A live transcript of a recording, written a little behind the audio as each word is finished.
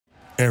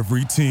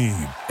Every team,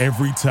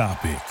 every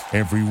topic,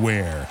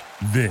 everywhere.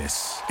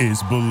 This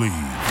is Believe.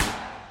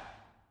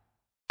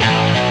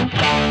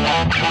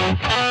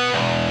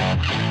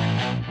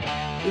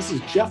 This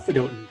is Jeff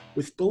Fedotin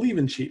with Believe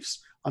in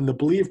Chiefs on the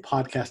Believe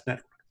Podcast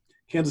Network,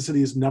 Kansas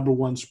City's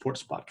 #1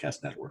 sports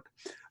podcast network.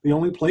 The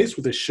only place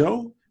with a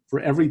show for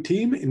every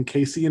team in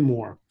KC and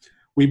more.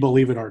 We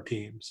believe in our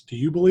teams. Do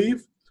you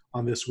believe?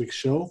 On this week's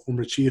show,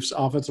 former Chiefs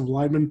offensive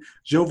lineman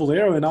Joe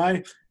Valero and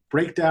I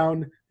break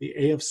down the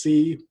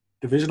AFC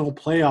divisional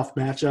playoff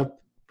matchup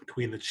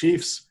between the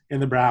Chiefs and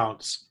the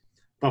Browns.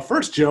 But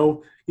first,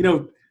 Joe,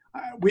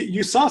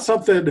 you saw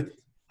something.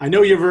 I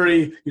know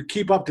you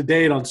keep up to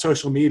date on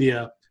social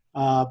media.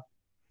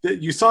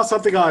 You saw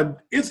something on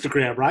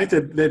Instagram, right?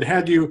 That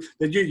had you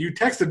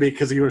texted me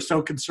because you were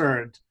so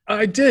concerned.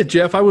 I did,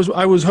 Jeff. I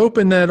was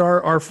hoping that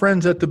our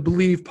friends at the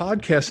Believe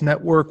Podcast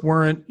Network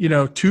weren't,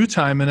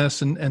 two-timing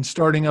us and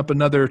starting up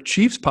another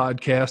Chiefs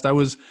podcast. I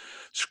was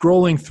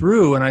scrolling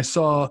through and I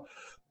saw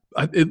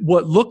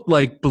what looked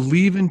like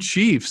Believe in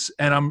Chiefs,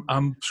 and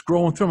I'm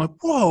scrolling through. I'm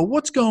like, whoa,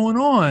 what's going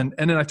on?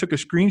 And then I took a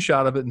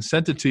screenshot of it and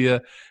sent it to you.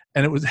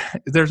 And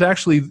there's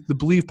actually the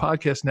Believe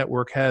Podcast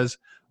Network has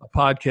a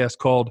podcast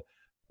called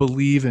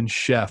Believe in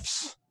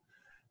Chefs,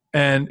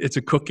 and it's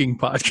a cooking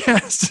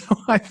podcast. So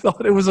I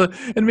thought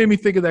it made me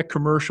think of that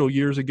commercial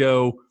years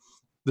ago,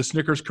 the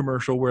Snickers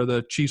commercial where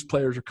the Chiefs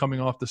players are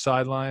coming off the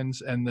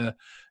sidelines and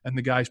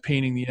the guy's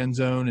painting the end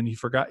zone, and he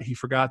forgot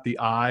the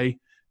I,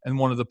 and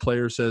one of the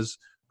players says,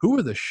 "Who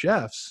are the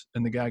chefs?"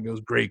 And the guy goes,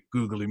 "Great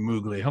Googly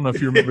Moogly." I don't know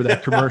if you remember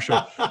that commercial,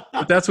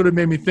 but that's what it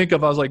made me think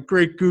of. I was like,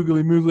 "Great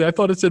Googly Moogly." I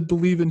thought it said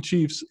Believe in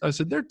Chiefs. I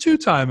said, they're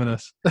two-timing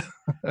us.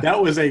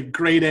 That was a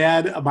great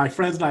ad. My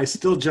friends and I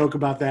still joke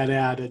about that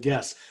ad. And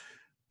yes,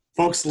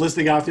 folks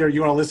listening out there,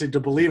 you are listening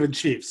to Believe in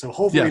Chiefs. So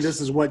hopefully This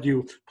is what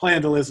you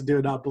plan to listen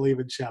to, not Believe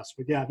in Chefs.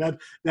 But yeah,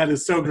 that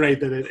is so great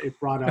that it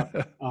brought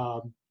up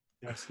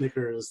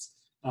Snickers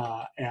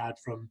ad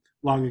from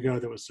long ago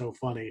that was so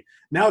funny.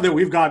 Now that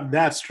we've gotten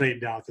that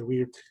straightened out, that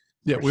we're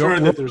sure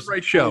that there's the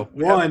right show.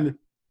 One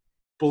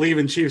Believe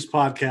in Chiefs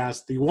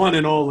podcast, the one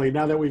and only.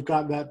 Now that we've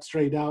gotten that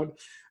straightened out,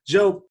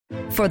 Joe.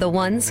 For the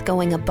ones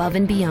going above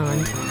and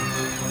beyond,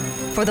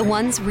 for the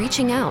ones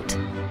reaching out,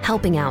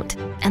 helping out,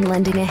 and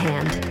lending a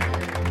hand,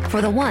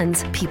 for the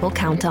ones people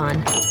count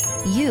on,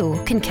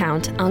 you can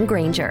count on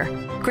Grainger.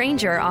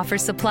 Grainger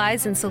offers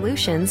supplies and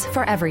solutions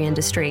for every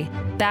industry,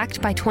 backed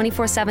by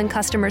 24/7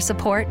 customer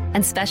support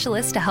and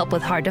specialists to help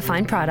with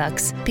hard-to-find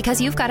products.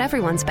 Because you've got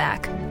everyone's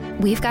back.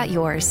 We've got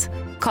yours.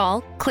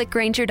 Call,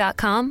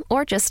 clickgrainger.com,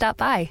 or just stop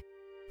by.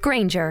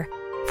 Grainger,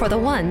 for the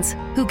ones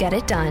who get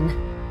it done.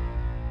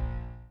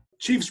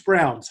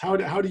 Chiefs-Browns, how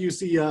do you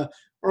see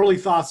early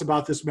thoughts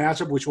about this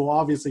matchup, which will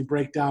obviously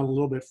break down a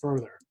little bit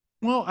further?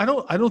 Well, I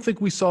don't think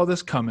we saw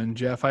this coming,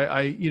 Jeff.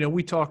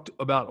 We talked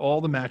about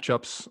all the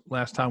matchups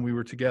last time we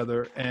were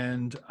together,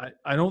 and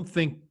I don't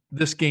think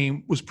this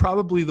game was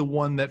probably the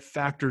one that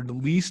factored the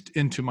least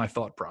into my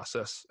thought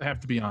process. I have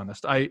to be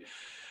honest. I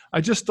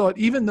just thought,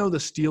 even though the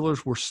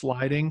Steelers were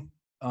sliding,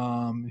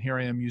 here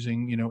I am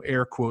using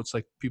air quotes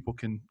like people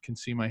can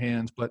see my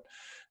hands, but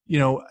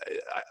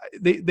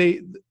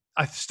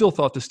I still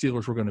thought the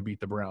Steelers were going to beat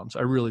the Browns.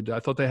 I really did. I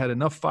thought they had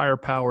enough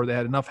firepower, they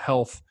had enough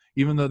health.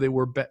 Even though they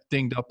were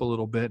dinged up a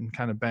little bit and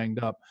kind of banged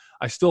up,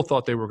 I still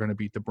thought they were going to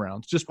beat the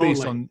Browns, just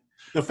based on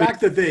the fact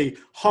that the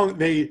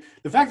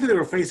fact that they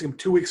were facing them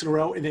 2 weeks in a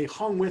row and they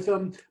hung with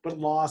them but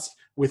lost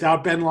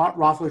without Ben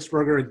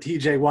Roethlisberger and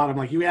T.J. Watt. I'm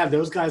like, you add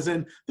those guys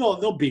in,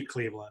 they'll beat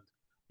Cleveland.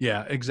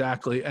 Yeah,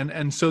 exactly.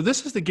 And so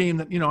this is the game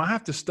that I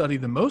have to study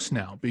the most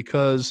now,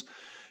 because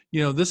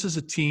this is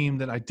a team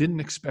that I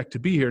didn't expect to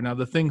be here. Now,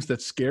 the things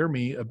that scare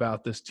me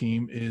about this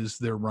team is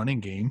their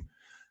running game.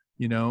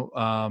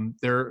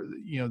 They're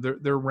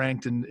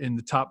ranked in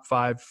the top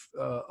 5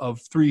 of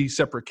 3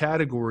 separate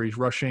categories: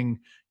 rushing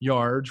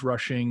yards,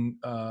 rushing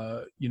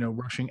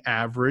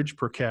average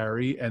per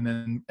carry, and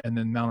then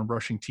amount of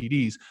rushing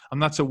TDs. I'm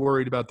not so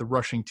worried about the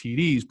rushing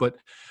TDs, but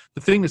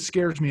the thing that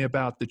scares me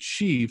about the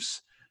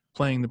Chiefs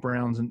playing the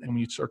Browns, and when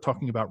you start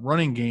talking about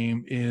running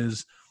game,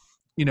 is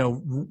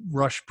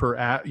rush per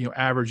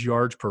average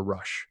yards per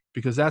rush,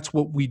 because that's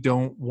what we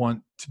don't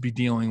want to be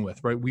dealing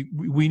with, right?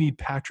 We need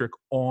Patrick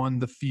on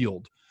the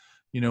field.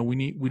 We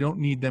don't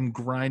need them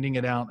grinding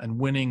it out and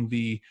winning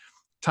the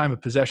time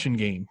of possession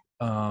game,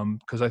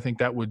 because I think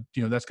that would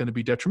that's going to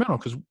be detrimental,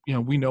 because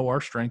we know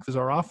our strength is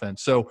our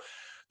offense. So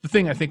the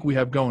thing I think we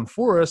have going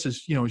for us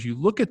is as you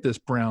look at this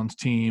Browns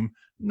team,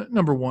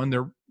 number one,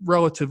 they're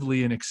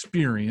relatively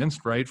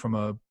inexperienced, right, from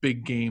a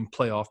big game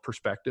playoff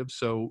perspective.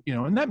 So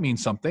and that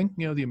means something.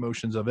 The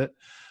emotions of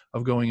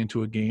going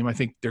into a game. I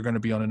think they're going to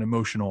be on an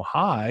emotional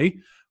high,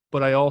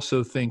 but I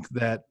also think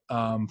that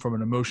from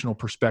an emotional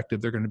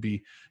perspective, they're going to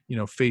be,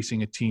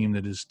 facing a team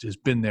that has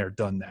been there,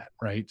 done that,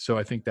 right? So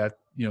I think that,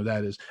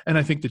 that is, and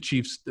I think the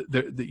Chiefs,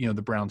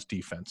 the Browns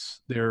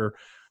defense, they're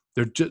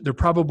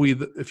probably,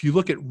 if you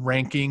look at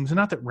rankings, and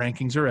not that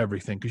rankings are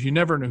everything, because you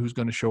never know who's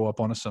going to show up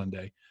on a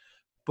Sunday,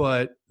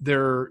 but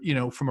they're,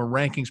 from a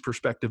rankings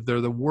perspective,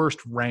 they're the worst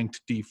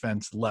ranked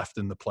defense left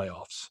in the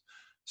playoffs.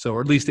 So,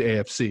 or at least the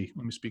AFC.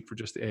 Let me speak for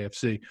just the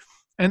AFC.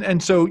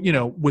 And so,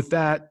 with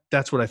that,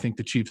 that's what I think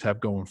the Chiefs have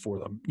going for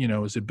them,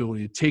 is the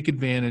ability to take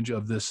advantage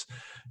of this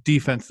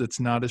defense that's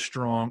not as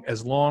strong,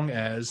 as long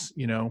as,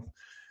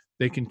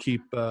 they can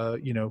keep,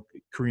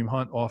 Kareem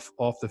Hunt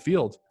off the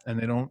field and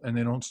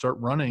they don't start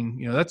running.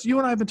 That's, you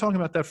and I have been talking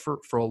about that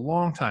for a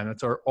long time.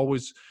 That's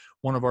always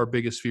one of our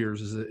biggest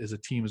fears is a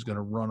team is going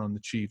to run on the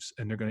Chiefs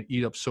and they're going to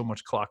eat up so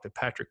much clock that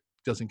Patrick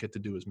doesn't get to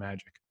do his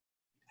magic.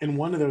 And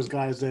one of those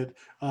guys that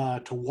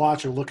to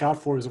watch or look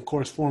out for is, of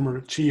course,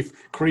 former Chief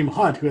Kareem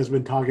Hunt, who has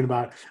been talking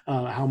about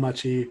how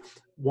much he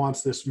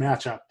wants this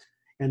matchup.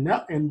 And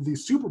the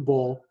Super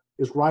Bowl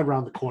is right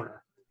around the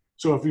corner.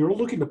 So if you're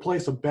looking to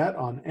place a bet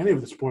on any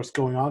of the sports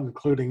going on,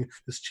 including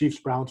this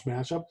Chiefs-Browns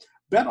matchup,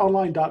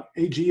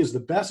 betonline.ag is the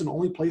best and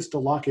only place to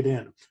lock it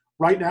in.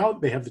 Right now,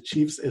 they have the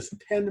Chiefs as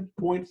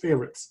 10-point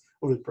favorites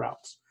over the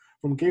Browns.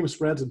 From game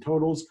spreads and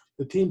totals,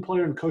 the team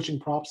player and coaching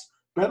props,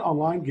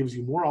 BetOnline gives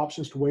you more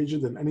options to wager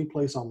than any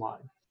place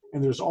online.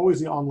 And there's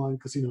always the online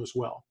casino as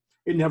well.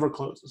 It never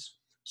closes.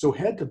 So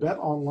head to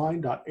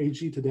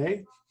betonline.ag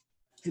today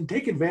and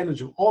take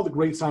advantage of all the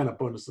great sign-up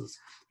bonuses.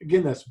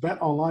 Again, that's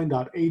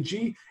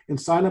betonline.ag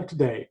and sign up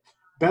today.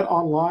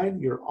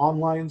 BetOnline, your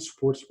online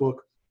sportsbook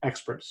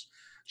experts.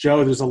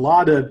 Joe, there's a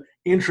lot of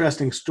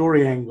interesting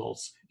story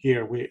angles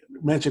here. We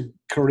mentioned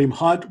Kareem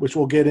Hunt, which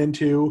we'll get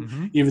into,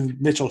 even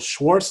Mitchell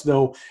Schwartz,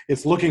 though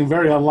it's looking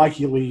very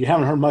unlikely. You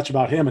haven't heard much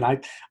about him,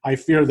 and I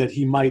fear that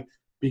he might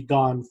be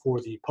gone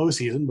for the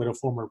postseason, but a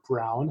former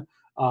Brown.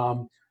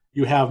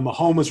 You have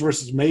Mahomes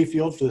versus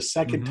Mayfield for the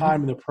second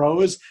time in the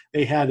pros.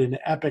 They had an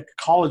epic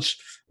college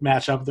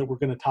matchup that we're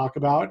going to talk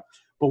about.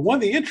 But one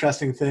of the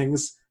interesting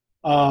things,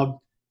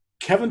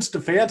 Kevin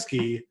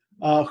Stefanski,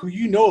 who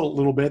you know a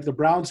little bit, the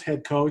Browns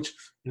head coach,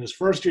 in his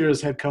first year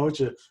as head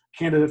coach, a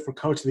candidate for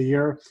Coach of the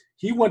Year,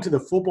 he went to the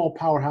football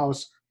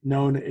powerhouse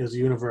known as the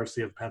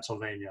University of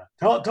Pennsylvania.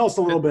 Tell us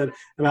a little bit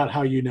about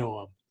how you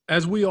know him.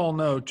 As we all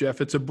know,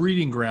 Jeff, it's a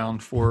breeding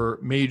ground for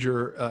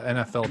major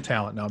NFL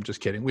talent. No, I'm just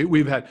kidding.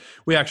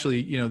 We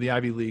actually, the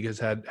Ivy League has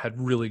had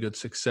really good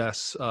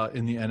success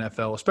in the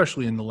NFL,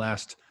 especially in the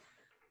last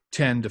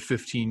 10 to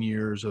 15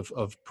 years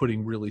of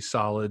putting really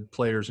solid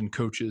players and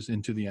coaches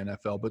into the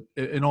NFL. But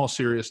in all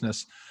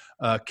seriousness,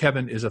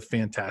 Kevin is a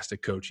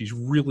fantastic coach. He's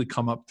really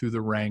come up through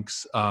the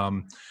ranks.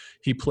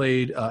 He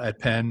played at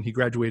Penn. He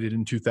graduated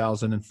in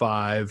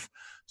 2005.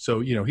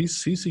 So,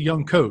 he's a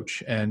young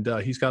coach and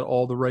he's got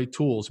all the right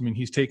tools. I mean,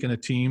 he's taken a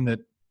team that,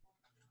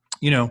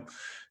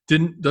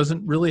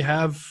 doesn't really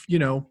have,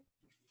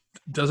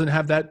 doesn't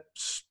have that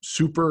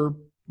super,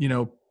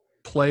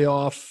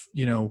 playoff,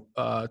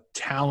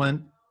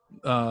 talent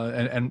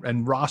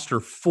and roster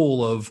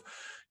full of,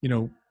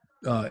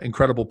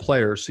 incredible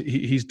players.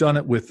 He's done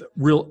it with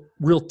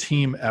real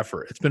team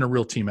effort. It's been a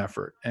real team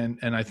effort. And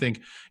I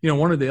think,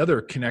 one of the other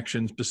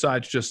connections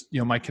besides just,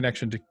 my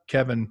connection to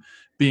Kevin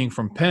being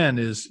from Penn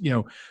is,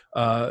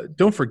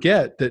 don't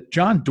forget that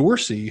John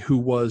Dorsey, who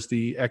was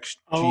the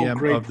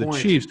ex-GM of the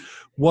Chiefs,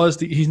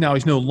 he's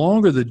no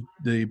longer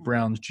the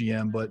Browns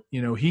GM, but,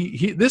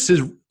 this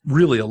is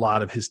really a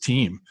lot of his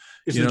team.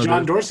 It's the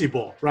John Dorsey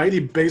Bowl, right? He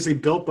basically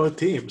built both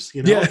teams.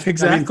 Yeah,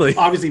 exactly. I mean,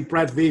 obviously,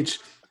 Brett Veach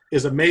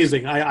is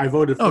amazing. I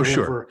voted for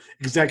him for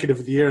Executive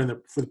of the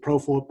Year for the Pro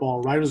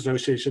Football Writers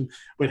Association.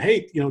 But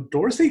hey,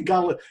 Dorsey he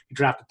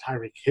drafted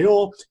Tyreek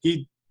Hill.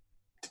 He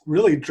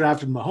really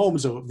drafted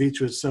Mahomes. So Veach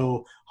was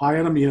so high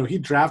on him.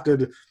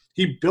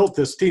 He built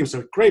this team.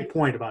 So great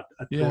point about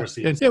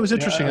Dorsey. Yeah, it was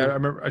interesting. I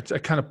remember I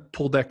kind of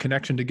pulled that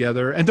connection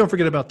together. And don't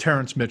forget about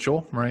Terrence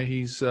Mitchell, right?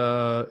 He's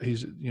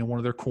one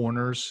of their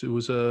corners who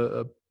was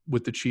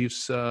with the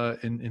Chiefs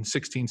in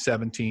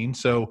 16-17.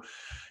 So,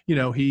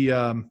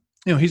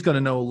 he's going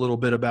to know a little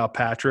bit about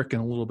Patrick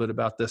and a little bit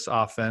about this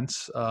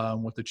offense,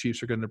 what the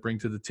Chiefs are going to bring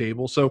to the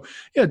table. So,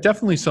 yeah,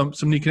 definitely some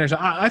neat connection.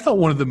 I thought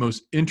one of the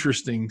most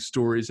interesting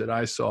stories that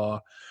I saw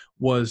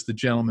was the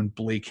gentleman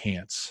Blake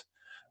Hance.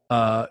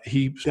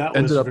 He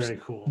ended up very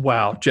cool.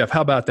 Wow, Jeff,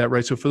 how about that?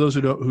 Right. So for those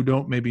who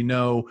don't maybe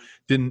know,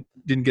 didn't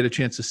get a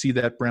chance to see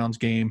that Browns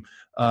game.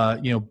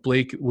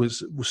 Blake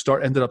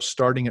ended up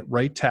starting at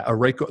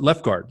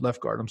left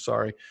guard. I'm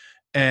sorry,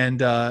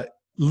 and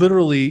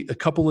literally a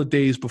couple of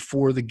days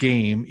before the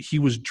game, he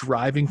was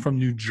driving from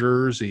New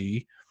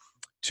Jersey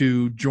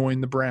to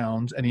join the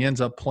Browns, and he ends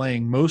up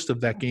playing most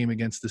of that game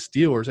against the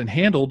Steelers and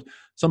handled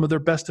some of their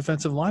best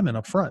defensive linemen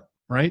up front.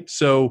 Right.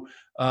 So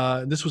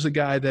this was a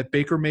guy that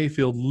Baker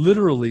Mayfield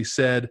literally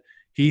said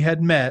he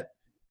had met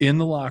in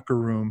the locker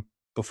room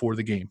before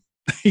the game.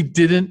 He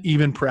didn't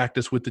even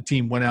practice with the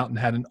team, went out and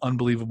had an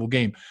unbelievable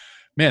game.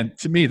 Man,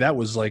 to me, that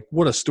was like,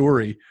 what a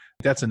story.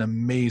 That's an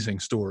amazing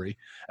story.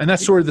 And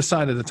that's sort of the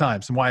sign of the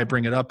times. And why I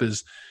bring it up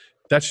is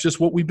that's just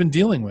what we've been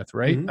dealing with,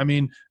 right? Mm-hmm. I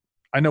mean,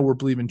 I know we're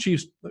believing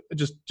Chiefs.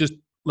 Just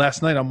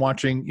last night I'm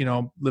watching,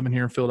 living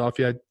here in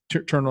Philadelphia, I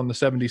turned on the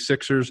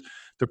 76ers.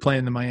 They're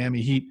playing the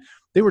Miami Heat.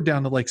 They were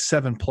down to like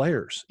 7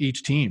 players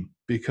each team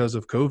because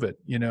of COVID,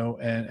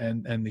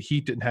 and the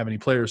Heat didn't have any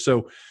players.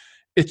 So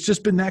it's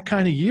just been that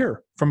kind of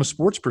year from a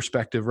sports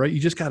perspective, right? You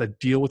just got to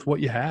deal with what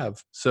you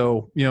have.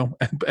 So, and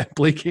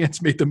Blake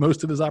Hance made the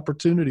most of his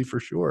opportunity for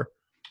sure.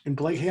 And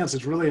Blake Hance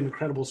is really an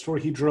incredible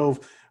story. He drove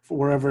for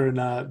wherever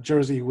in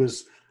Jersey he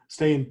was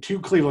staying to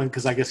Cleveland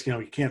because I guess,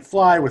 you can't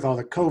fly with all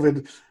the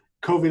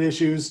COVID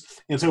issues.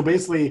 And so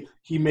basically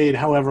he made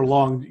however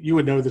long, you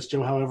would know this,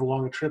 Joe, however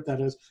long a trip that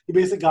is. He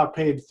basically got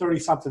paid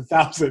 30-something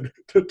thousand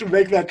to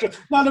make that trip.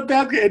 Not a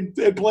bad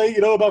and play,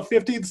 about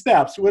 15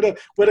 steps. What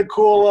a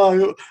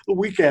cool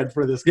weekend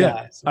for this guy.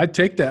 Yeah, so. I'd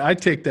take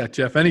that,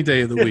 Jeff, any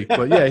day of the week.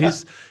 But yeah,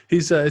 he's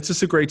it's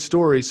just a great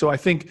story. So I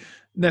think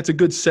that's a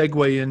good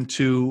segue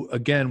into,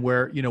 again,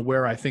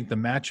 where I think the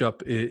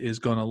matchup is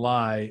going to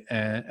lie.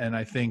 And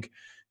I think,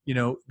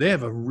 they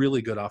have a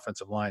really good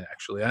offensive line,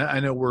 actually. I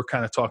know we're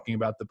kind of talking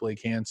about the Blake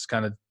Hance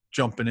kind of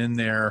jumping in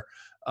there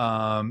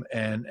and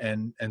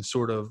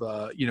sort of,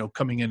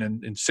 coming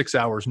in 6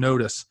 hours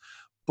notice.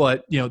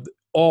 But,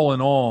 all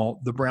in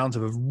all, the Browns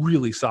have a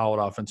really solid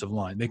offensive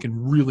line. They can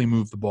really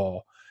move the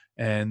ball,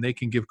 and they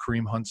can give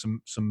Kareem Hunt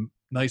some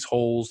nice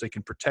holes. They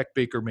can protect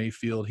Baker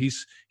Mayfield.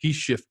 He's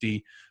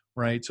shifty.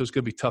 Right. So it's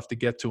going to be tough to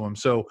get to them.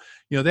 So,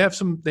 they have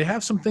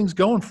some thing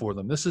going for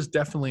them. This is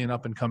definitely an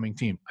up and coming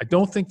team. I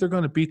don't think they're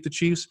going to beat the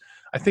Chiefs.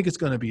 I think it's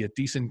going to be a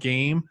decent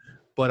game,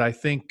 but I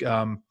think,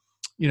 I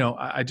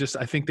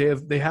think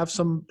they have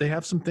some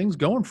things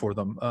going for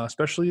them,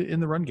 especially in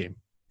the run game.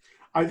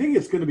 I think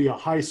it's going to be a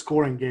high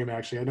scoring game.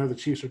 Actually, I know the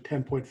Chiefs are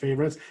 10-point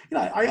favorites.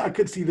 I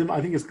could see them.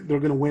 I think they're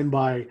going to win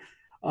by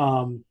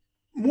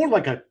more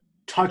like a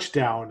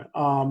touchdown.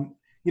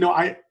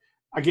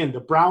 Again, the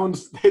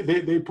Browns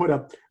they put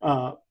up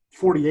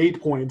 48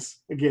 points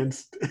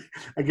against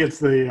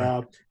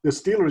the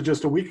Steelers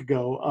just a week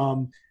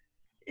ago,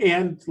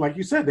 and like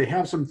you said, they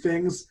have some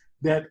things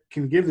that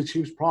can give the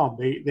Chiefs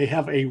problem. They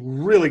have a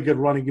really good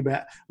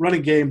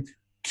running game.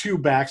 Two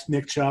backs,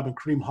 Nick Chubb and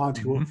Kareem Hunt,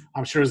 who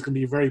I'm sure is going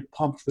to be very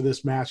pumped for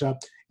this matchup.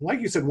 And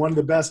like you said, one of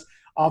the best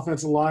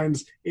offensive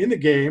lines in the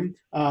game.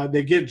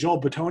 They get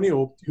Joel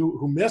Bitonio,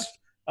 who missed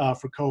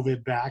for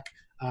COVID, back.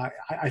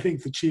 I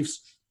think the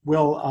Chiefs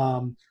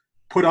will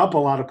put up a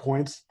lot of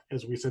points.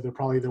 As we said, they're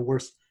probably the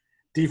worst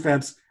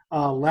defense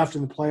left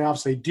in the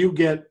playoffs. They do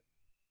get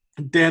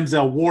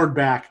Denzel Ward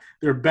back,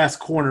 their best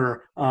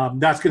corner.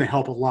 That's going to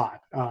help a lot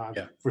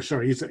for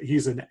sure.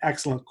 He's an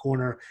excellent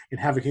corner, and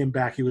having him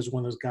back, he was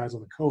one of those guys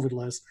on the COVID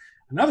list.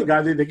 Another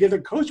guy, they get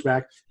their coach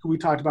back, who we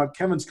talked about,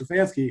 Kevin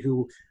Stefanski,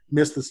 who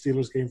missed the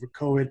Steelers game for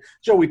COVID.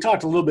 Joe, we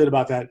talked a little bit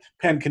about that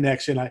Penn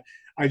connection.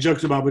 I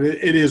joked about, but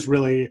it is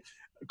really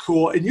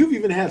cool. And you've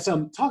even had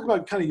some talk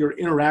about kind of your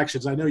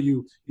interactions. I know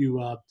you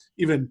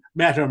even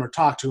met him or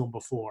talked to him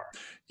before.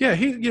 Yeah,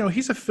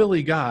 he's a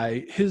Philly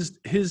guy.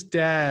 His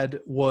dad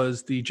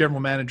was the general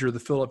manager of the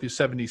Philadelphia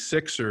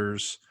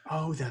 76ers.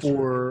 Oh, that's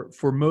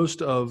for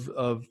most of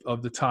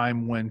the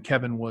time when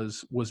Kevin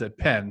was at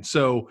Penn.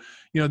 So,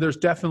 there's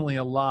definitely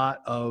a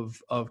lot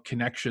of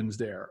connections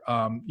there.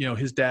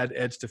 His dad,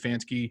 Ed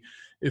Stefanski,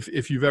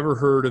 if you've ever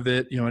heard of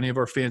it, any of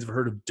our fans have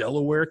heard of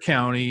Delaware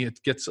County. It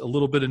gets a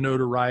little bit of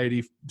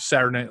notoriety.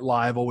 Saturday Night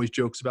Live always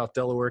jokes about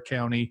Delaware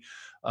County.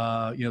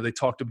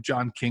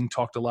 John King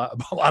talked a lot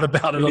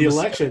about it in on the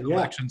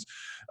elections.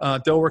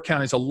 Delaware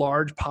County is a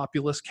large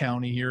populous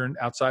county here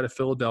outside of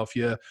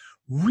Philadelphia,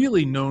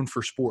 really known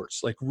for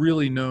sports, like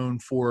really known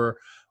for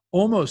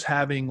almost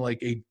having like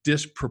a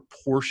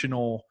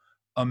disproportional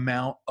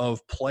amount of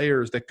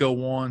players that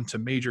go on to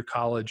major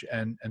college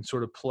and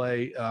sort of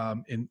play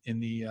in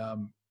the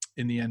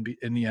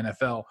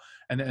NFL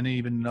and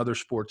even in other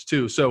sports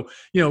too. So,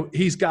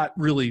 he's got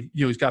really,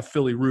 he's got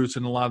Philly roots,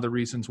 and a lot of the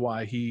reasons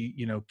why he,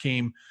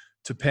 came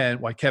to Penn,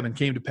 why Kevin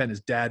came to Penn,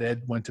 his dad,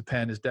 Ed, went to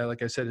Penn. His dad,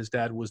 like I said, his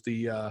dad was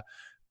the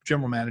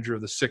general manager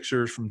of the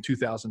Sixers from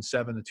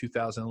 2007 to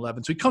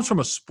 2011. So he comes from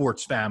a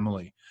sports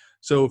family.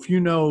 So if you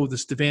know the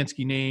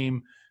Stefanski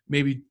name,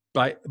 maybe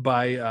by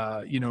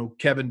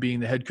Kevin being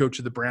the head coach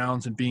of the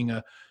Browns and being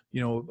a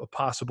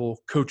possible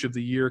coach of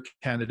the year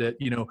candidate,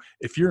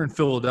 if you're in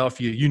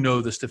Philadelphia,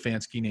 the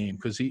Stefanski name,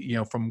 because he,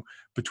 from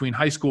between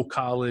high school,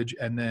 college,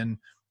 and then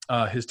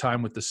his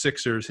time with the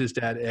Sixers, his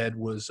dad, Ed,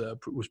 was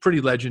pretty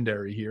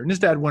legendary here. And his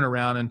dad went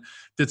around and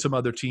did some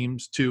other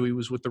teams too. He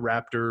was with the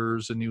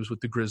Raptors and he was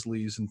with the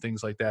Grizzlies and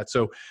things like that.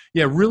 So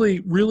yeah, really,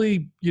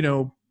 really,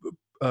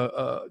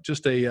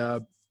 just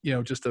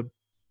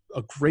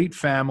a great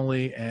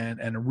family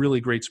and a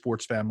really great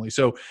sports family.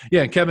 So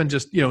yeah, Kevin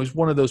just, he's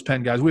one of those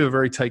Penn guys. We have a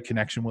very tight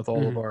connection with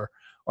all of our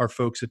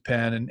folks at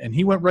Penn, and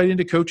he went right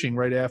into coaching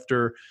right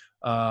after,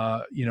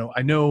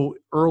 I know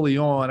early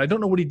on, I don't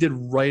know what he did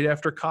right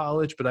after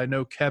college, but I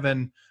know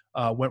Kevin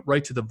went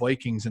right to the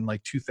Vikings in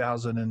like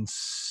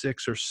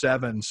 2006 or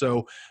 7.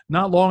 So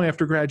not long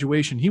after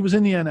graduation, he was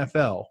in the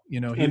NFL.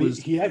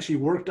 He actually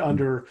worked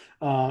under,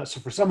 so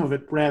for some of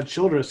it, Brad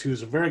Childress,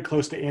 who's very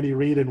close to Andy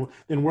Reid and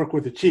then worked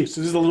with the Chiefs.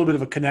 So there's a little bit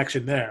of a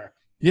connection there.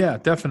 Yeah,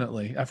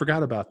 definitely. I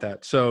forgot about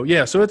that. So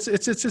yeah, so it's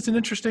an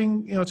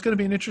interesting, it's going to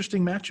be an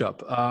interesting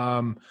matchup.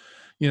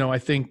 I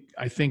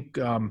think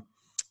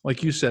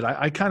like you said,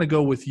 I kind of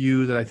go with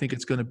you that I think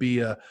it's going to be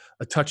a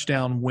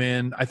touchdown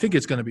win. I think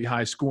it's going to be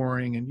high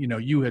scoring. And,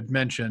 you had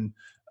mentioned,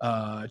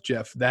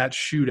 Jeff, that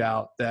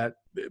shootout, that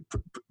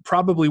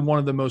probably one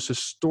of the most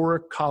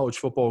historic college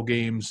football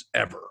games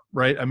ever,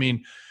 right? I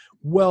mean,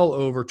 well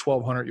over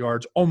 1,200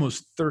 yards,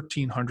 almost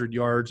 1,300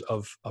 yards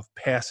of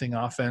passing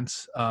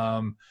offense.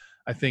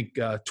 I think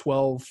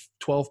 12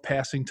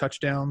 passing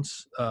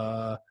touchdowns.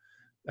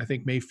 I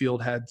think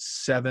Mayfield had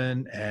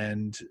 7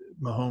 and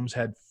Mahomes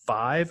had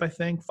 5, I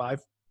think,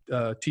 5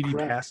 TD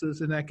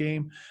passes in that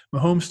game.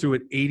 Mahomes threw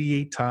it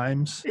 88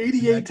 times.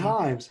 88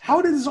 times.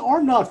 How did his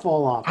arm not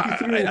fall off? I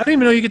don't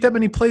even know you get that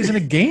many plays in a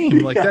game.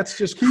 Like, that's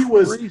just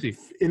crazy.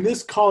 In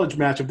this college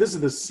matchup, this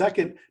is the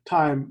second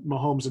time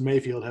Mahomes and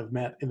Mayfield have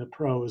met in the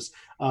pros.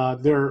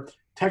 Their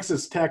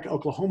Texas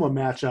Tech-Oklahoma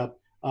matchup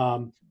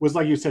was,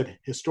 like you said,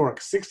 historic.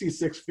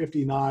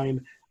 66-59,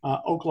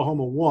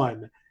 Oklahoma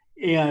won.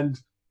 And,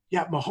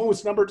 yeah,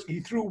 Mahomes' numbers, he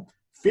threw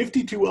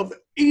 52 of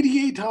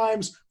 88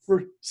 times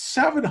for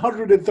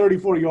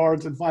 734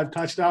 yards and 5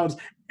 touchdowns,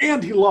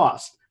 and he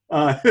lost.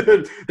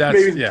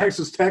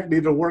 Texas Tech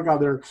needed to work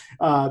on their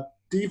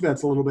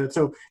defense a little bit.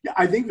 So, yeah,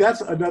 I think that's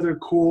another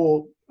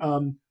cool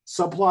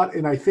subplot,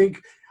 and I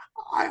think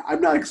I'm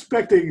not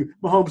expecting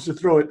Mahomes to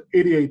throw it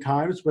 88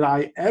 times, but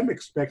I am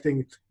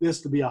expecting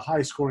this to be a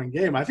high-scoring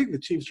game. I think the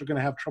Chiefs are going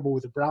to have trouble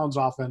with the Browns'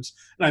 offense,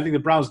 and I think the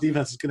Browns'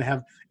 defense is going to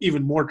have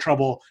even more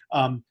trouble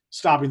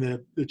stopping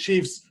the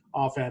Chiefs'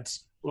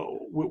 offense.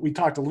 We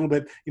talked a little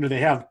bit, they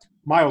have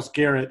Myles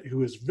Garrett,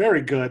 who is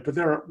very good, but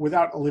they're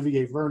without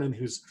Olivier Vernon,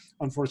 who's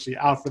unfortunately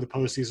out for the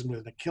postseason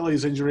with an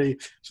Achilles injury.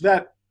 So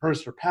that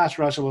hurts their pass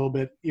rush a little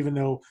bit, even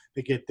though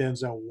they get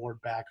Denzel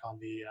Ward back on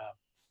the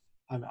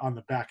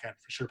back end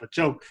for sure. But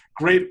Joe,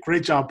 great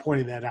job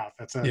pointing that out.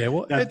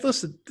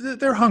 Listen,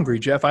 they're hungry,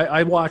 Jeff.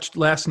 I watched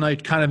last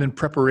night kind of in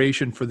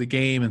preparation for the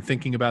game and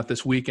thinking about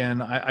this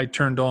weekend. I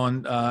turned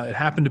on, it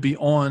happened to be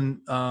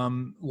on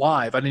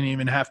live. I didn't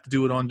even have to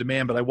do it on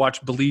demand, but I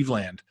watched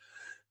Believeland,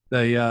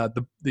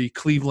 the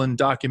Cleveland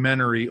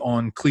documentary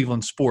on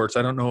Cleveland sports.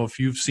 I don't know if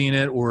you've seen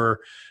it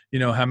or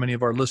how many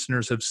of our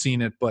listeners have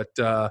seen it, but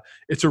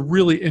it's a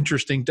really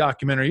interesting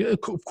documentary. Of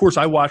course,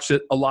 I watched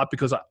it a lot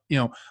because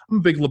I'm a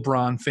big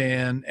LeBron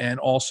fan, and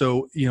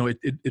also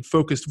it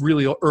focused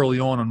really early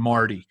on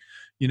Marty,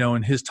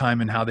 and his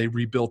time and how they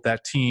rebuilt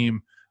that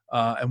team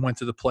and went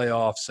to the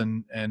playoffs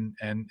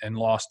and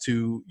lost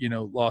to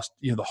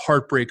the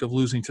heartbreak of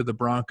losing to the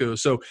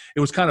Broncos. So it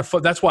was kind of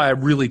fun. That's why I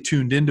really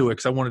tuned into it,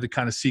 because I wanted to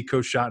kind of see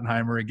Coach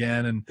Schottenheimer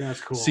again and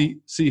That's cool.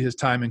 see his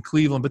time in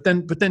Cleveland. But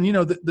then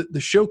the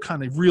show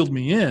kind of reeled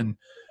me in,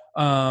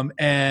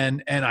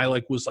 and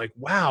I was like,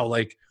 wow,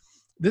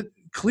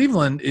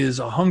 Cleveland is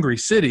a hungry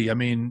city. I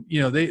mean,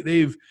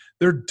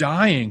 they're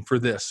dying for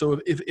this. So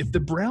if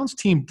the Browns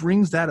team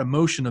brings that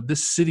emotion of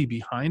this city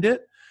behind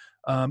it,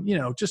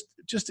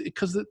 just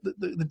because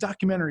the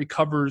documentary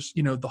covers,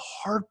 the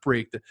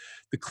heartbreak that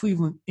the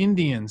Cleveland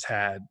Indians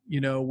had,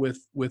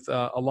 with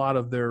a lot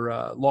of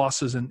their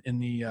losses in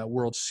the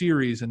World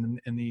Series and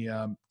in the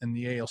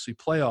ALC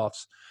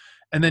playoffs.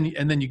 And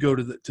then you go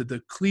to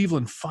the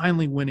Cleveland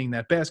finally winning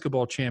that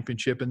basketball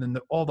championship, and then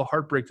all the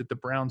heartbreak that the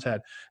Browns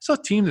had. It's a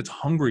team that's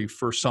hungry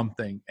for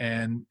something,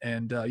 and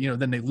then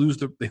they lose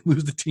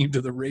the team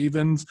to the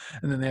Ravens,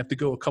 and then they have to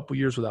go a couple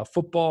years without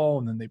football,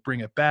 and then they bring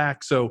it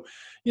back. So,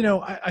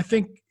 I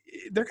think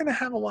they're going to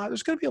have a lot.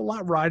 There's going to be a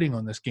lot riding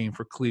on this game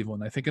for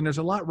Cleveland, I think, and there's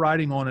a lot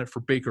riding on it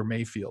for Baker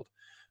Mayfield.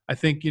 I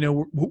think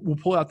we'll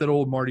pull out that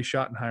old Marty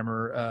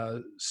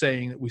Schottenheimer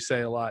saying that we say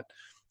a lot.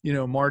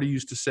 Marty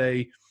used to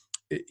say,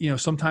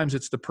 sometimes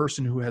it's the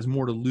person who has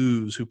more to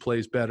lose who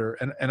plays better.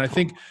 And I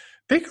think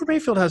Baker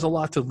Mayfield has a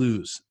lot to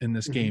lose in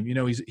this game.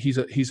 He's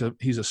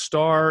a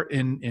star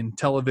in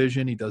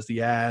television. He does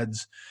the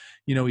ads.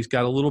 He's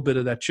got a little bit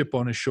of that chip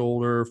on his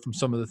shoulder from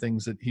some of the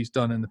things that he's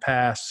done in the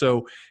past.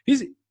 So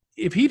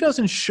if he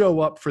doesn't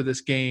show up for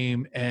this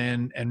game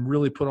and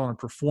really put on a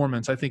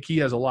performance, I think he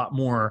has a lot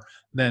more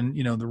than,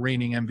 the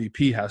reigning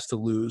MVP has to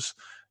lose.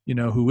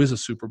 Who is a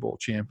Super Bowl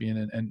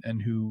champion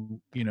and who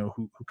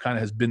kind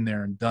of has been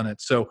there and done it.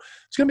 So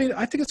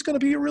I think it's going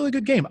to be a really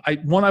good game. I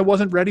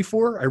wasn't ready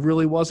for. I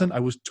really wasn't.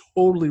 I was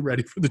totally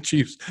ready for the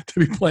Chiefs to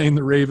be playing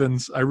the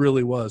Ravens. I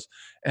really was.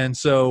 And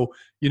so,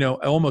 it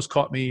almost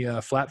caught me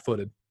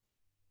flat-footed.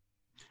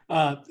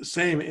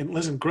 Same. And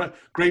listen,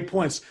 great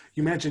points.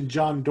 You mentioned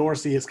John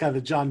Dorsey. It's kind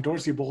of the John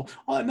Dorsey Bowl.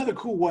 Another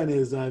cool one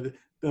is the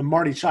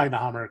Marty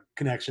Schottenheimer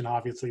connection,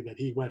 obviously, that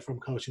he went from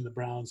coaching the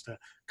Browns to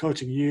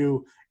coaching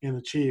you and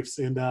the Chiefs.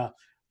 And,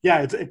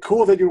 it's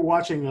cool that you're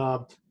watching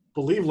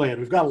Believeland.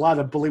 We've got a lot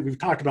of we've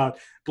talked about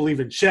Believe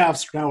in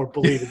Chefs. Now we're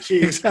Believe in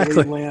Chiefs.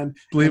 Exactly.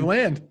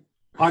 Believeland.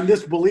 On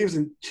this Believes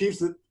in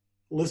Chiefs,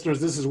 listeners,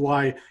 this is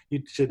why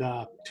you should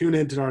tune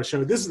into our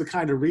show. This is the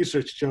kind of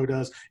research Joe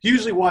does. He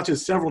usually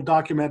watches several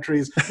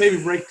documentaries,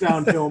 maybe break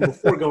down film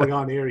before going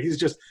on air. He's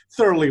just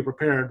thoroughly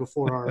prepared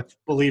before our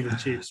Believe in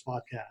Chiefs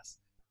podcast.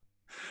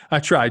 I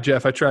try,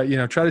 Jeff. I try,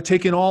 try to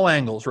take in all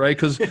angles, right?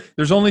 Because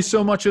there's only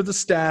so much of the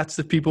stats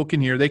that people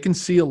can hear. They can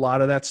see a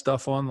lot of that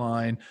stuff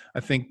online. I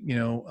think,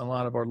 a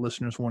lot of our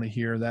listeners want to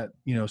hear that,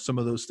 some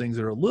of those things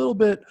that are a little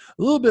bit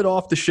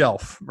off the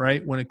shelf,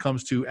 right? When it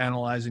comes to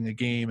analyzing a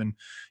game and,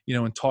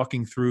 and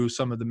talking through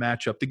some of the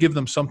matchup to give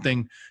them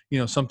something,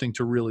 something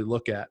to really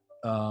look at.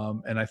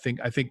 And I think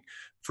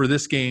for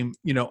this game,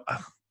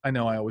 I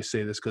know I always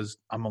say this because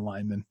I'm a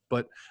lineman,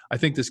 but I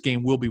think this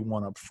game will be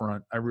won up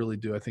front. I really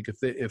do. I think if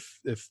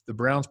the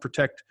Browns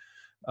protect,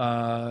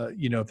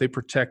 if they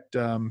protect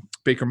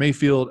Baker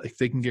Mayfield, if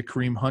they can get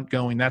Kareem Hunt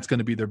going, that's going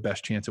to be their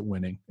best chance at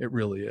winning. It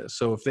really is.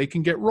 So if they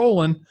can get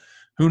rolling,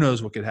 who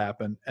knows what could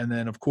happen? And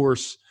then, of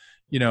course,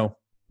 we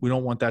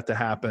don't want that to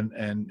happen,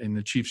 and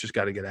the Chiefs just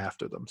got to get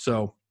after them.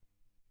 So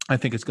I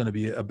think it's going to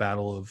be a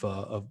battle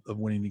of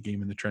winning the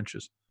game in the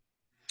trenches.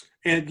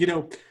 And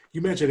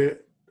you mentioned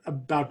it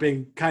about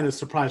being kind of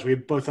surprised. We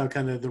both had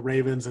kind of the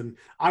Ravens, and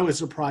I was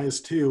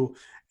surprised too.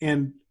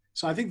 And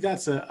so I think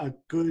that's a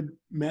good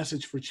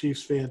message for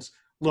Chiefs fans.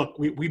 Look,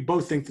 we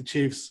both think the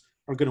Chiefs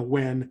are going to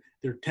win.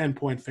 They're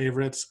 10-point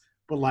favorites,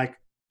 but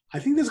I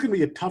think this is going to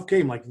be a tough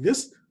game.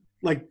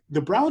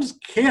 The Browns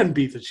can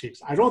beat the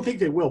Chiefs. I don't think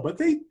they will, but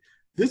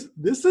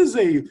this is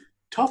a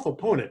tough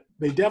opponent.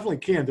 They definitely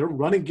can. Their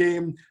running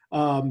game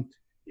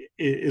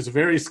is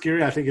very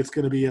scary. I think it's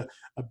going to be a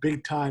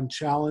big time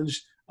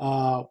challenge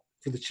for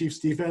the Chiefs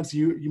defense.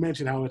 You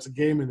mentioned how it's a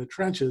game in the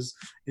trenches,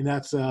 and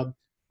that's a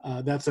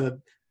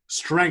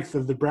strength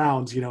of the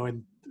Browns,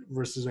 and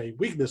versus a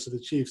weakness of the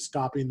Chiefs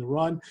stopping the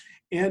run.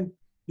 And,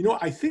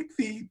 I think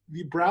the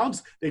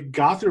Browns, they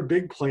got their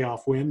big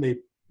playoff win. They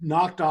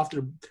knocked off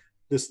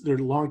their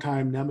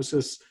longtime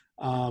nemesis,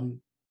 the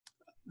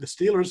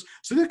Steelers.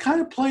 So they're kind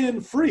of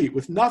playing free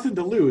with nothing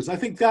to lose. I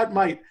think that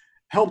might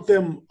help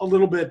them a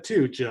little bit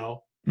too,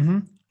 Joe. Mm-hmm.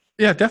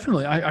 Yeah,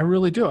 definitely. I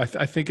really do. I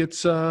think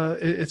it's got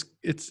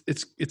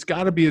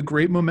to be a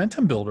great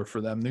momentum builder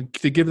for them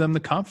to give them the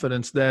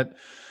confidence that,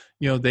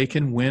 they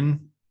can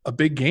win a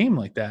big game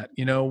like that.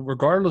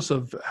 Regardless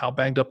of how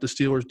banged up the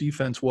Steelers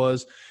defense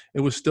was, it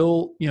was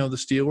still, the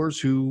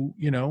Steelers who,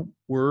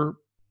 were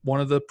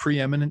one of the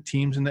preeminent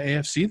teams in the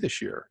AFC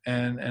this year.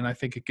 And I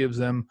think it gives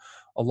them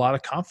a lot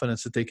of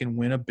confidence that they can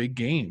win a big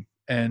game.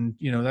 And,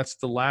 that's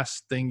the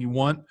last thing you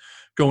want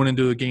going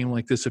into a game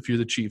like this if you're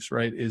the Chiefs,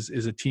 right, is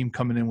a team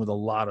coming in with a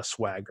lot of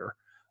swagger.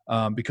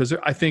 Because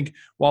I think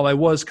while I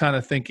was kind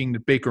of thinking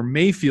that Baker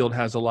Mayfield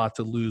has a lot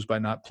to lose by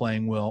not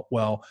playing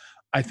well,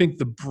 I think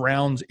the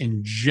Browns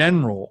in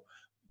general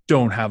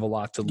don't have a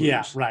lot to lose.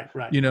 Yeah, right.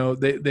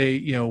 They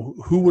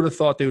who would have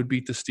thought they would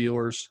beat the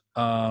Steelers?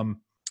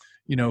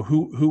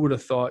 Who would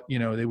have thought,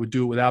 they would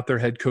do it without their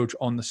head coach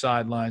on the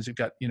sidelines?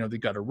 They've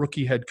got a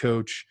rookie head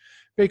coach.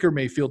 Baker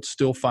Mayfield's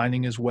still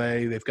finding his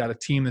way. They've got a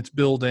team that's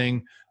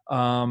building.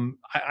 I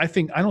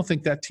don't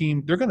think that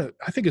team,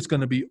 I think it's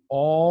going to be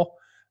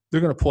they're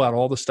going to pull out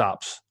all the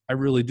stops. I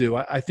really do.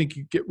 I think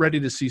you get ready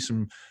to see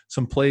some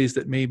plays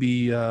that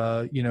maybe,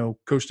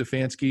 Coach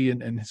Stefanski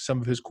and some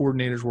of his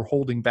coordinators were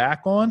holding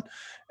back on,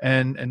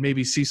 and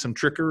maybe see some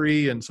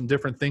trickery and some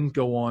different things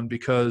go on,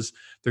 because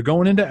they're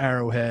going into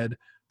Arrowhead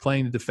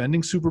playing the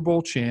defending Super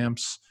Bowl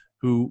champs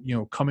who,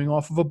 coming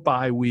off of a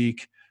bye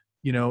week,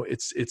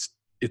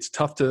 it's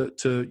tough to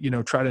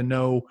try to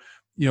know,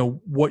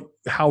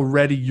 how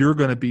ready you're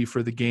going to be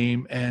for the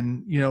game.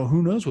 And,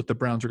 who knows what the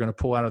Browns are going to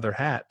pull out of their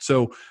hat.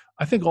 So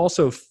I think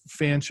also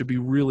fans should be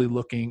really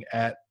looking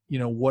at,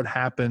 what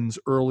happens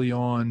early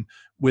on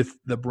with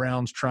the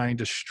Browns trying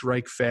to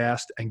strike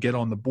fast and get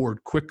on the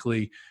board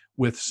quickly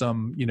with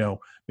some,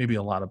 maybe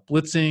a lot of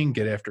blitzing,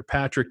 get after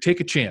Patrick, take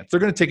a chance. They're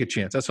going to take a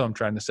chance. That's what I'm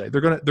trying to say.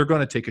 They're going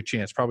to take a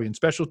chance, probably in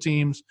special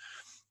teams.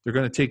 They're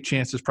going to take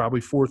chances,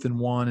 probably 4th and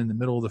 1 in the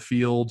middle of the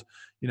field.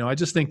 I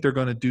just think they're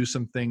going to do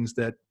some things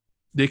that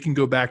they can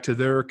go back to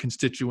their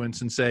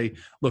constituents and say,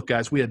 look,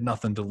 guys, we had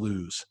nothing to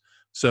lose.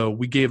 So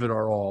we gave it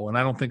our all. And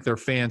I don't think their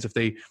fans, if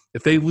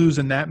they lose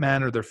in that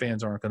manner, their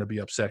fans aren't going to be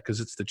upset because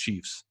it's the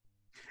Chiefs.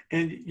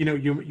 And,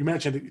 you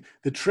mentioned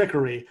the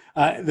trickery.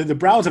 The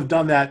Browns have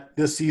done that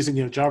this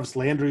season. Jarvis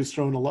Landry's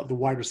thrown a lot. The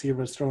wide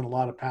receiver has thrown a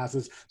lot of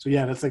passes. So,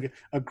 yeah, that's like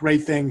a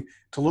great thing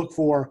to look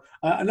for.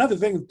 Another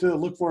thing to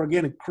look for,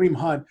 again, Kareem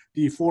Hunt,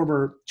 the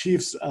former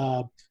Chiefs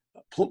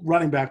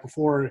running back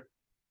before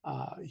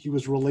he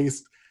was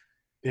released.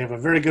 They have a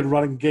very good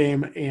running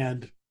game.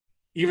 And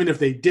even if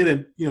they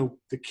didn't,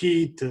 the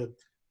key to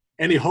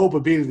any hope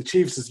of beating the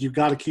Chiefs is you've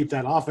got to keep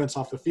that offense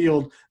off the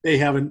field. They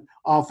have an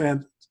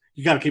offense.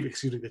 You got to keep,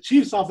 the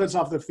Chiefs' offense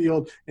off the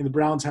field, and the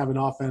Browns have an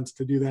offense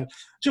to do that.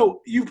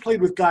 Joe, you've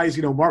played with guys,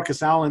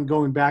 Marcus Allen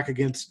going back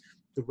against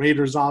the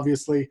Raiders,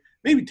 obviously.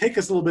 Maybe take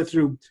us a little bit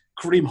through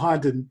Kareem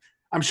Hunt, and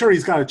I'm sure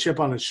he's got a chip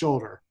on his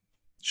shoulder.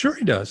 Sure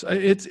he does.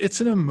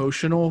 It's an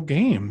emotional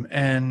game,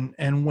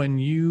 and when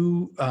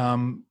you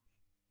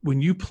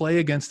play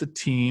against a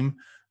team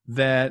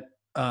that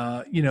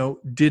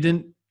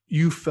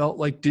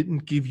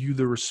didn't give you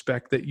the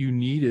respect that you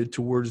needed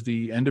towards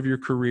the end of your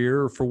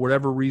career, or for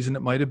whatever reason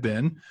it might have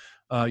been.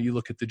 You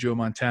look at the Joe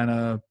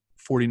Montana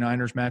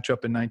 49ers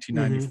matchup in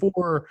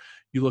 1994.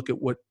 You look at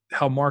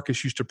how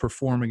Marcus used to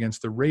perform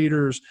against the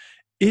Raiders.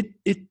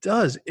 It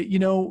does.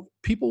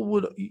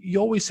 People you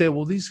always say,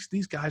 well,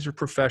 these guys are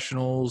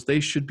professionals. They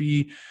should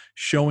be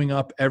showing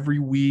up every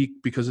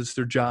week because it's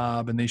their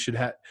job and they should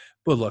have.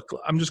 But look,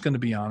 I'm just going to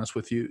be honest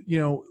with you.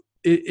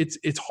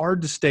 It's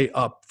hard to stay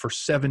up for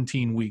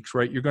 17 weeks,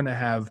 right? You're going to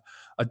have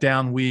a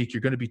down week. You're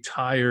going to be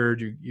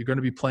tired. You're going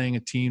to be playing a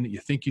team that you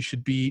think you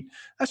should beat.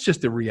 That's just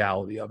the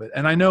reality of it.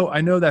 And I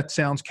know that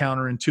sounds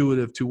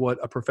counterintuitive to what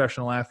a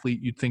professional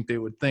athlete you'd think they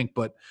would think,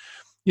 but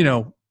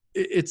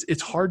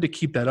it's hard to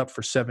keep that up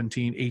for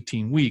 17,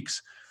 18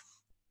 weeks.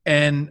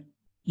 And,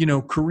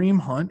 Kareem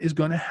Hunt is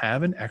going to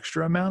have an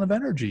extra amount of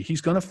energy. He's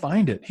going to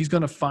find it. He's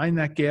going to find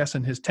that gas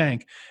in his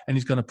tank, and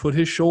he's going to put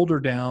his shoulder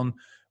down,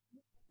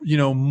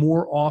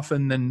 more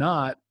often than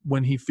not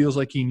when he feels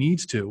like he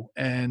needs to.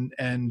 And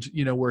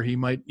where he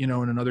might, in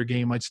another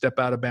game might step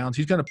out of bounds,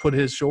 he's going to put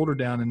his shoulder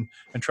down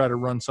and try to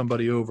run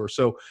somebody over.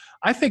 So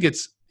I think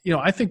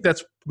I think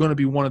that's going to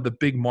be one of the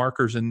big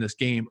markers in this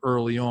game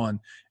early on,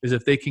 is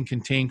if they can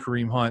contain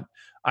Kareem Hunt.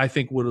 I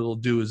think what it'll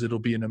do is it'll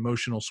be an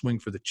emotional swing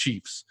for the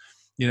Chiefs.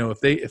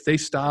 If they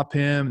stop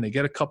him and they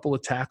get a couple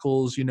of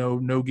tackles,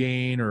 no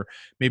gain, or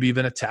maybe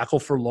even a tackle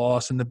for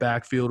loss in the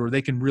backfield, or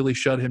they can really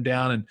shut him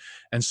down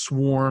and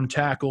swarm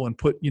tackle and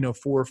put 4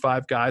 or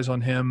 5 guys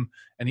on him,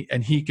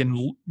 and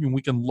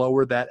we can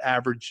lower that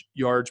average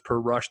yards per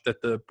rush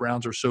that the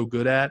Browns are so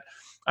good at.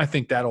 I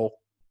think that'll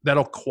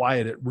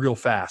quiet it real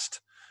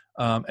fast.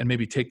 And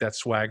maybe take that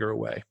swagger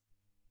away.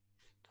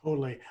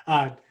 Totally.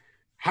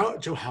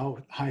 Joe, how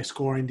high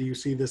scoring do you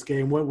see this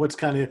game? What's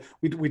kind of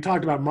we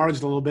talked about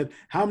margin a little bit.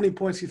 How many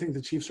points do you think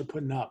the Chiefs are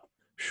putting up?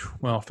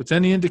 Well, if it's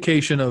any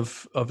indication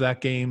of that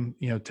game,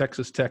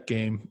 Texas Tech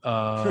game,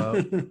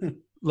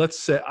 let's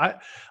say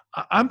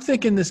I'm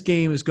thinking this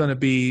game is going to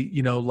be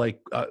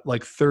like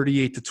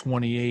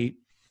 38-28,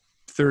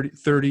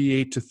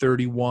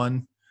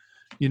 38-31.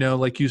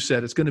 Like you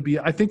said, it's going to be –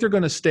 I think they're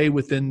going to stay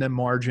within the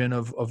margin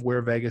of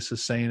where Vegas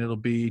is saying it'll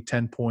be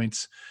 10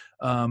 points.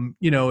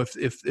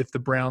 If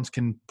the Browns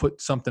can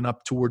put something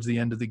up towards the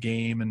end of the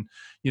game and,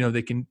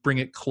 they can bring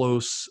it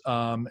close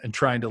and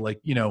trying to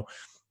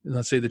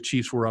let's say the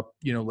Chiefs were up,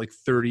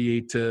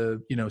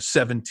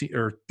 38-17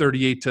 or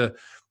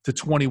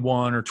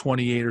 38-21 or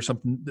 28 or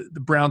something. The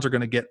Browns are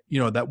going to get,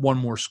 that one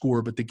more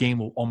score, but the game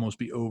will almost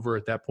be over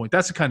at that point.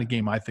 That's the kind of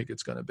game I think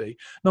it's going to be.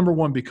 Number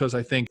one, because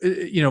I think,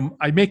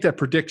 I make that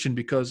prediction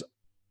because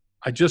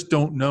I just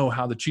don't know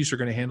how the Chiefs are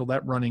going to handle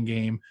that running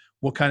game,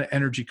 what kind of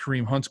energy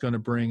Kareem Hunt's going to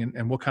bring,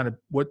 and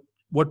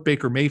what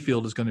Baker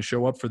Mayfield is going to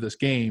show up for this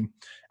game.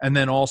 And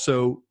then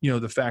also,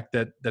 the fact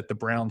that the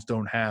Browns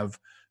don't have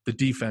the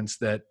defense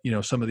that,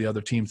 some of the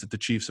other teams that the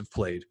Chiefs have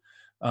played.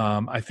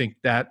 I think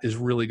that is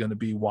really going to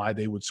be why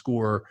they would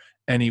score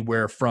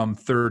anywhere from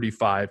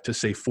 35 to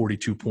say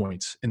 42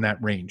 points in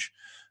that range.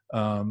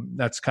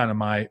 That's kind of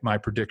my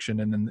prediction.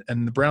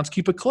 And the Browns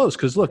keep it close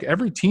because look,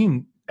 every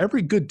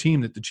good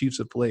team that the Chiefs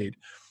have played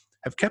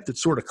have kept it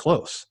sort of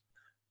close.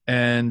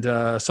 And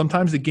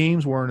sometimes the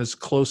games weren't as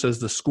close as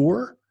the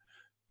score,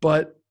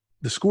 but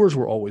the scores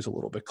were always a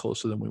little bit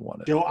closer than we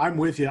wanted. Joe, I'm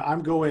with you.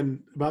 I'm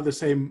going about the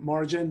same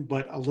margin,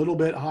 but a little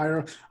bit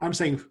higher. I'm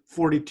saying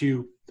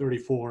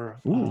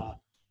 42-34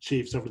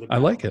 Chiefs over the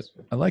Browns.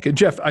 I like it.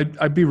 Jeff,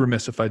 I'd be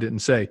remiss if I didn't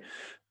say,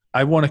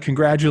 I want to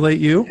congratulate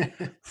you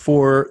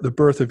for the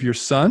birth of your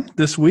son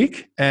this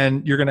week.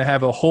 And you're going to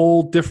have a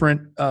whole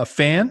different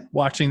fan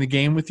watching the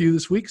game with you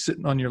this week,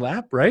 sitting on your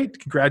lap, right?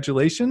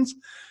 Congratulations.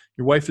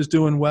 Your wife is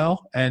doing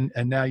well. And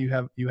now you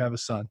have a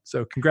son.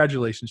 So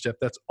congratulations, Jeff.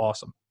 That's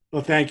awesome.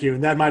 Well, thank you.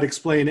 And that might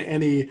explain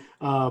any, if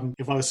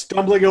I was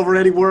stumbling over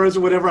any words or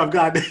whatever, I've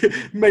got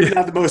maybe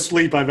not the most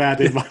sleep I've had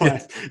in my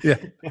life. Yeah.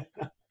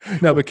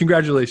 No, but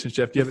congratulations,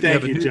 Jeff. You have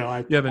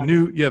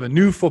a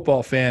new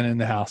football fan in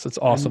the house. That's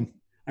awesome.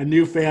 A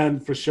new fan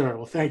for sure.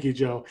 Well, thank you,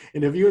 Joe.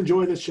 And if you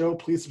enjoy the show,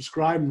 please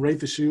subscribe and rate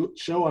the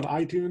show on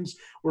iTunes.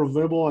 We're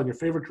available on your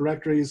favorite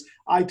directories: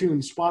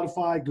 iTunes,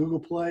 Spotify,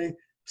 Google Play,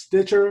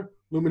 Stitcher,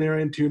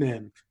 Luminary, and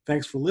TuneIn.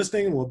 Thanks for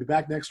listening, and we'll be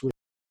back next week.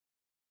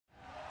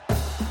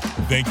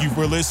 Thank you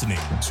for listening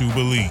to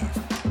Believe.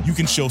 You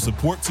can show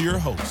support to your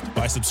host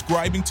by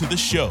subscribing to the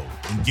show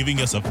and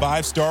giving us a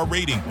 5-star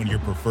rating on your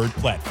preferred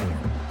platform.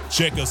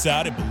 Check us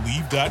out at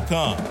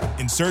Believe.com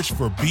and search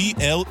for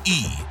BLEAV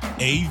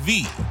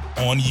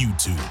on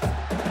YouTube.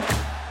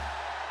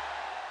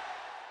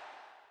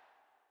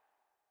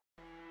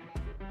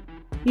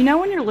 You know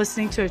when you're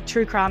listening to a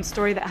true crime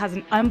story that has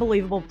an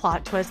unbelievable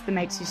plot twist that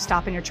makes you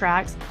stop in your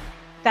tracks?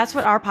 That's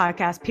what our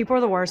podcast, People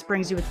Are the Worst,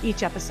 brings you with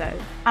each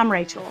episode. I'm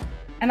Rachel.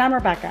 And I'm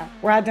Rebecca.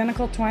 We're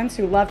identical twins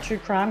who love true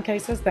crime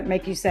cases that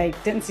make you say,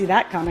 didn't see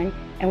that coming,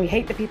 and we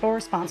hate the people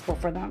responsible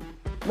for them.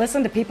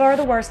 Listen to People Are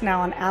the Worst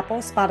now on Apple,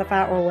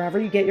 Spotify, or wherever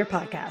you get your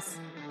podcasts.